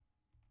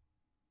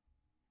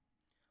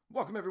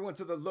Welcome everyone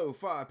to the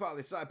Lo-Fi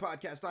Poli-Sci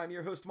Podcast. I'm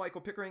your host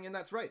Michael Pickering, and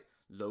that's right,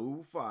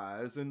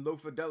 Lo-Fi's and low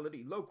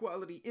fidelity, low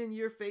quality, in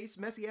your face,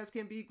 messy as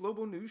can be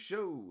global news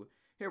show.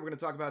 Here we're going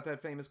to talk about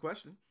that famous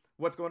question: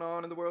 what's going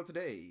on in the world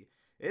today?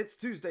 It's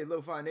Tuesday,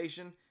 Lo-Fi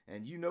Nation,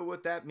 and you know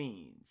what that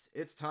means.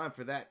 It's time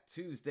for that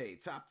Tuesday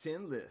Top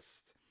 10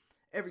 list.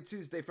 Every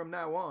Tuesday from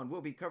now on,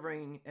 we'll be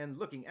covering and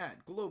looking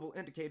at global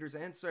indicators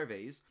and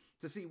surveys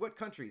to see what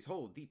countries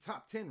hold the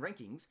top 10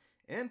 rankings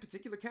in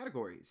particular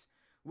categories.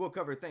 We'll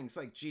cover things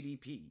like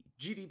GDP,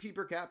 GDP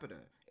per capita,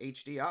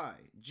 HDI,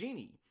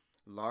 Gini,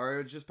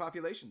 largest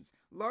populations,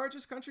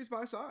 largest countries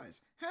by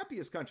size,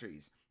 happiest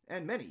countries,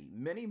 and many,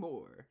 many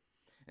more.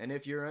 And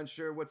if you're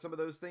unsure what some of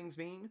those things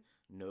mean,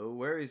 no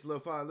worries,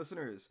 Lo-Fi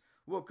listeners.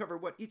 We'll cover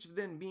what each of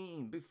them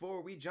mean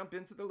before we jump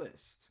into the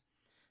list.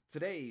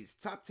 Today's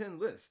top 10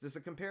 list is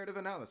a comparative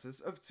analysis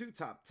of two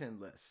top 10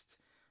 lists.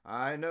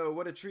 I know,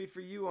 what a treat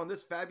for you on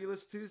this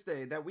fabulous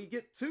Tuesday that we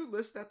get two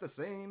lists at the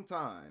same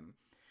time.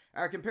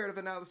 Our comparative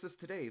analysis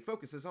today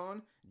focuses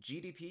on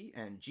GDP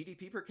and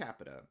GDP per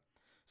capita.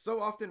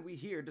 So often we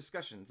hear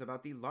discussions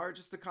about the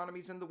largest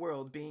economies in the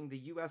world being the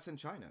US and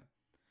China.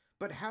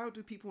 But how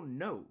do people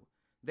know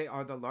they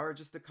are the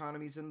largest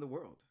economies in the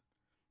world?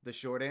 The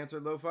short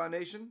answer, Lo-Fi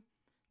Nation: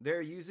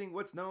 they're using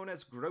what's known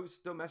as gross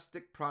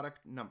domestic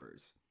product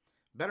numbers,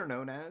 better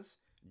known as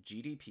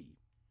GDP.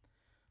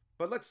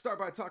 But let's start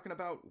by talking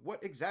about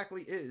what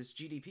exactly is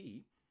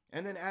GDP,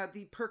 and then add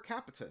the per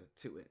capita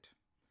to it.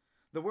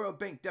 The World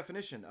Bank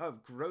definition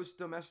of gross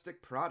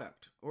domestic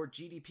product, or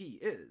GDP,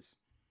 is: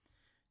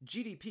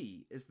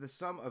 GDP is the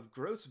sum of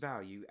gross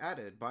value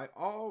added by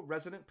all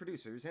resident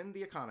producers in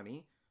the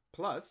economy,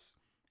 plus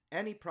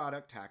any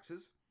product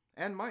taxes,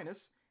 and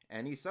minus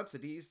any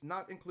subsidies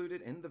not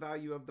included in the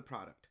value of the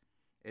product.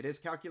 It is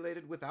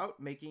calculated without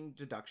making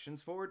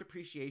deductions for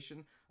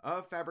depreciation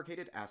of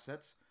fabricated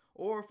assets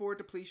or for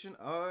depletion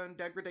and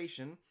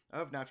degradation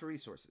of natural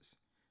resources.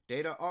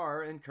 Data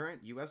are in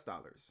current US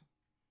dollars.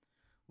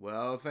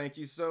 Well, thank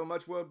you so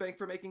much, World Bank,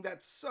 for making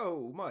that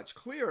so much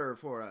clearer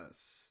for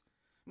us.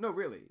 No,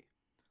 really.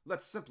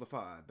 Let's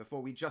simplify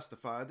before we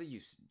justify the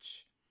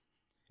usage.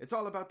 It's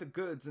all about the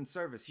goods and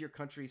service your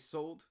country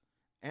sold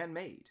and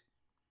made.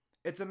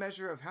 It's a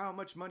measure of how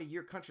much money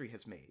your country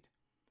has made,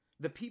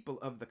 the people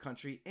of the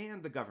country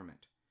and the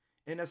government,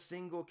 in a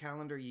single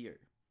calendar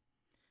year.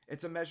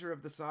 It's a measure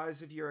of the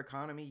size of your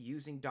economy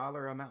using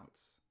dollar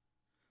amounts.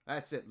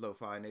 That's it,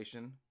 Lo-Fi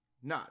Nation.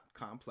 Not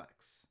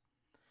complex.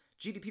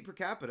 GDP per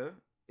capita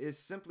is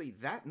simply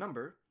that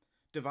number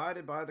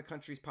divided by the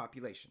country's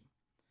population.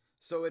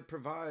 So it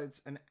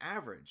provides an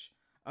average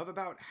of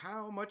about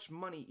how much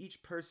money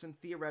each person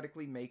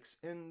theoretically makes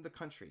in the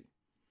country.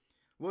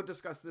 We'll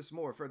discuss this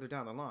more further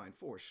down the line,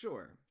 for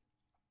sure.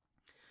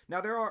 Now,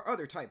 there are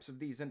other types of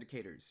these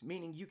indicators,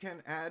 meaning you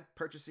can add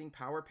purchasing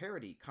power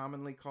parity,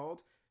 commonly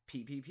called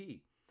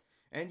PPP.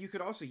 And you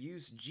could also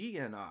use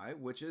GNI,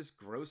 which is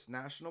gross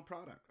national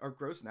product, or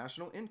gross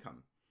national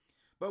income.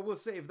 But we'll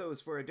save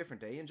those for a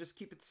different day and just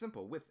keep it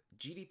simple with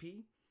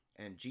GDP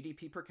and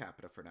GDP per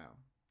capita for now.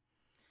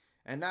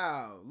 And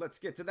now, let's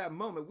get to that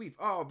moment we've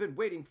all been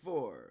waiting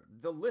for,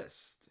 the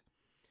list.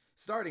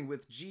 Starting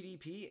with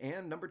GDP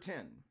and number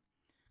 10.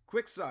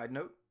 Quick side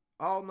note,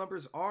 all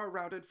numbers are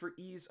rounded for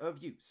ease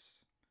of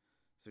use.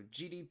 So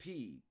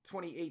GDP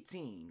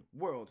 2018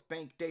 World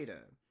Bank data.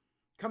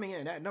 Coming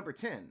in at number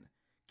 10,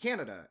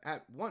 Canada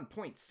at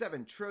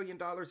 $1.7 trillion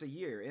a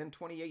year in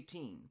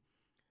 2018.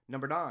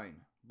 Number 9,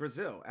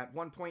 Brazil at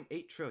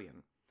 1.8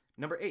 trillion.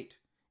 Number 8,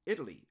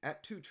 Italy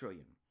at 2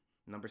 trillion.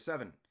 Number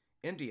 7,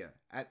 India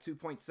at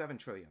 2.7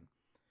 trillion.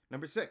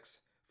 Number 6,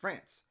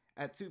 France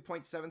at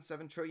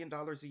 $2.77 trillion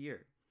a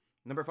year.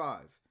 Number 5,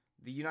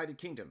 the United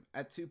Kingdom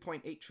at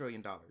 $2.8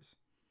 trillion.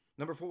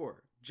 Number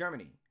 4,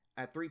 Germany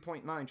at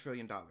 $3.9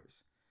 trillion.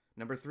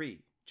 Number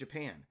 3,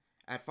 Japan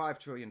at $5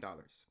 trillion.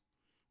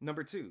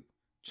 Number 2,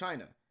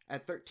 China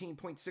at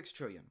 13.6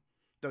 trillion.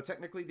 Though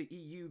technically the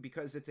EU,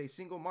 because it's a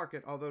single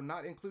market, although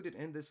not included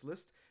in this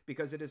list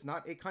because it is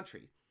not a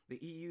country. The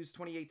EU's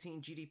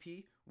 2018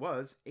 GDP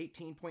was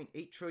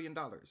 $18.8 trillion.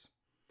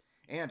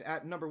 And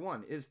at number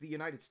 1 is the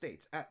United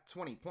States at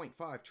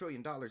 $20.5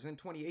 trillion in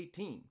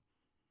 2018.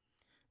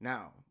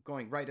 Now,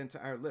 going right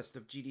into our list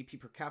of GDP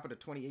per capita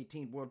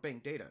 2018 World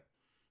Bank data.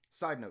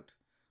 Side note,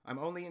 I'm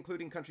only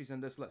including countries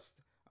in this list.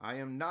 I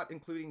am not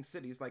including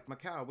cities like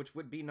Macau, which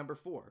would be number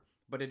 4,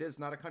 but it is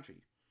not a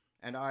country.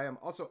 And I am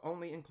also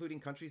only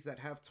including countries that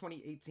have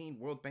 2018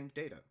 World Bank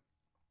data.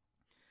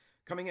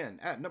 Coming in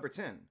at number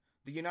 10,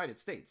 the United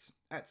States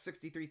at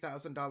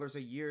 $63,000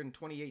 a year in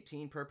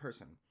 2018 per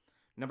person.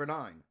 Number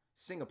 9,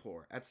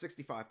 Singapore at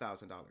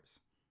 $65,000.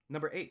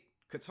 Number 8,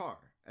 Qatar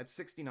at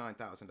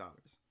 $69,000.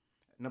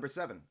 Number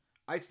 7,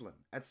 Iceland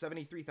at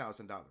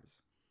 $73,000.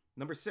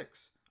 Number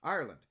 6,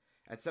 Ireland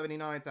at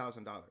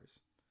 $79,000.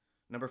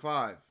 Number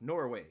 5,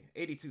 Norway,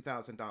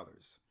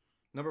 $82,000.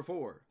 Number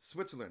 4,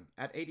 Switzerland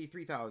at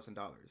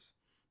 $83,000.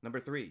 Number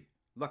 3,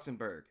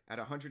 Luxembourg at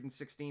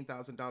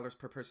 $116,000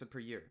 per person per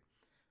year.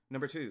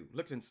 Number 2,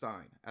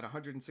 Liechtenstein at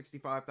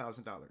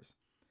 $165,000.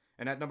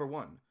 And at number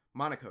 1,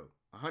 Monaco,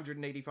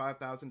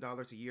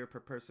 $185,000 a year per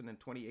person in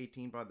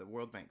 2018 by the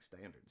World Bank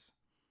standards.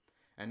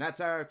 And that's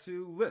our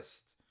to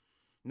list.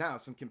 Now,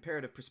 some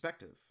comparative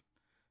perspective.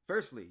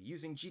 Firstly,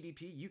 using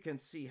GDP, you can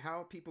see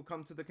how people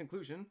come to the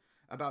conclusion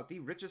about the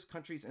richest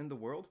countries in the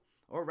world,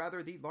 or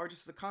rather the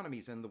largest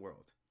economies in the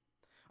world.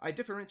 I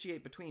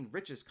differentiate between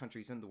richest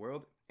countries in the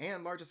world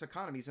and largest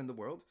economies in the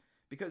world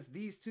because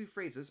these two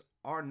phrases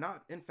are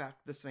not, in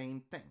fact, the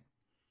same thing.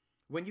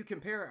 When you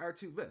compare our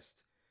two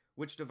lists,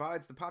 which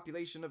divides the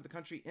population of the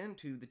country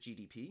into the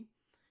GDP,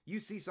 you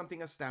see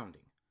something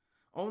astounding.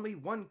 Only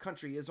one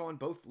country is on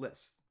both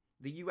lists,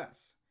 the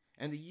US,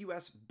 and the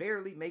US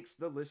barely makes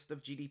the list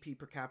of GDP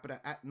per capita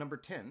at number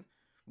 10,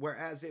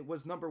 whereas it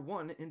was number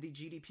 1 in the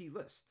GDP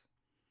list.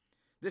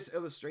 This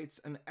illustrates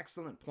an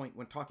excellent point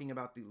when talking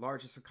about the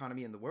largest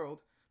economy in the world,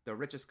 the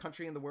richest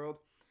country in the world,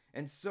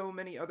 and so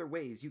many other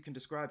ways you can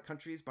describe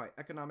countries by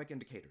economic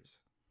indicators.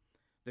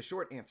 The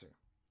short answer: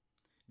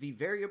 the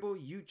variable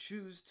you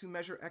choose to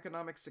measure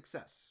economic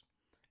success,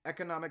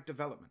 economic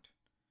development,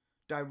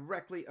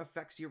 directly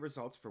affects your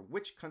results for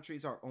which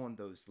countries are on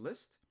those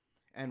lists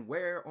and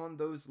where on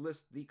those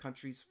lists the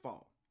countries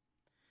fall.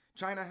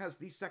 China has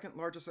the second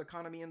largest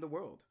economy in the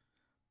world,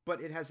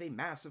 but it has a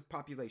massive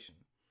population,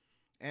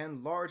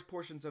 and large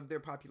portions of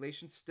their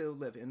population still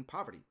live in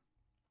poverty.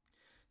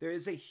 There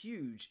is a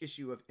huge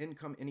issue of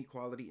income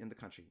inequality in the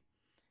country,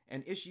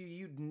 an issue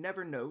you'd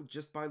never know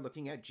just by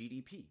looking at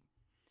GDP.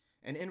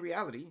 And in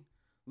reality,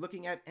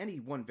 looking at any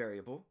one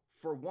variable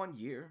for 1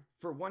 year,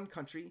 for one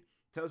country,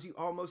 tells you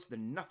almost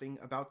nothing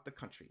about the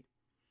country.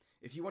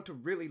 If you want to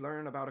really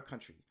learn about a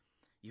country,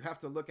 you have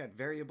to look at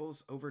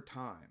variables over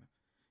time.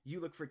 You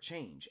look for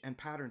change and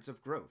patterns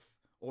of growth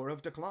or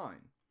of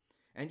decline.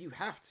 And you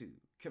have to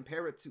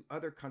compare it to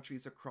other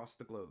countries across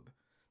the globe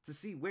to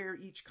see where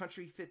each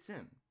country fits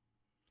in.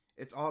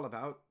 It's all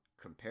about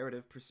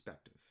comparative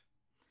perspective.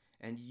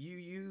 And you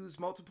use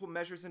multiple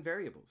measures and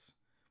variables,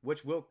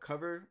 which we'll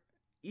cover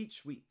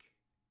each week,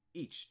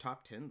 each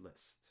top 10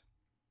 list.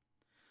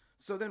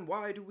 So then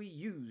why do we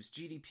use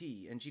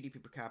GDP and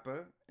GDP per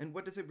capita, and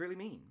what does it really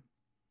mean?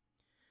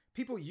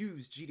 People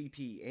use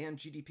GDP and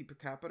GDP per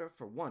capita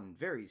for one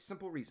very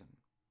simple reason.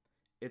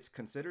 It's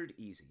considered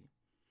easy.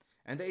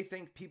 And they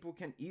think people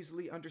can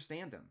easily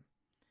understand them.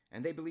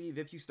 And they believe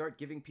if you start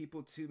giving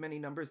people too many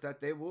numbers that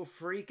they will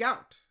freak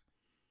out.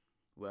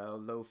 Well,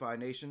 Lo-Fi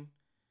Nation,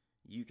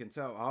 you can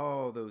tell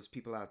all those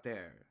people out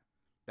there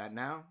that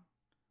now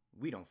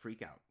we don't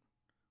freak out.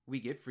 We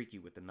get freaky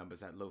with the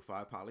numbers at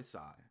Lo-Fi Poli-Sci.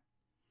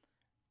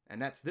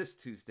 And that's this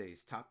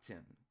Tuesday's Top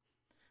 10.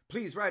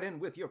 Please write in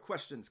with your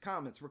questions,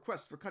 comments,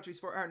 requests for countries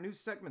for our news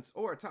segments,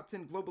 or a top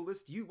 10 global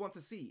list you want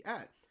to see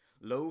at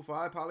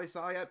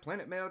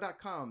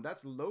LoFiPoliSci@planetmail.com.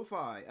 That's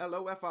Lo-Fi,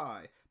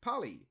 L-O-F-I,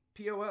 Poly,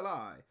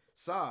 P-O-L-I,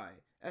 Sci,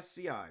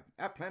 S-C-I,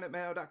 at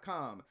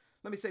planetmail.com.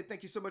 Let me say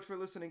thank you so much for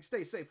listening.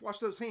 Stay safe, wash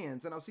those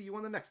hands, and I'll see you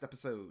on the next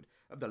episode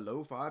of the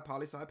Lo-Fi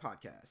Poli-Sci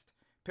podcast.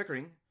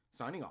 Pickering,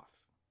 signing off.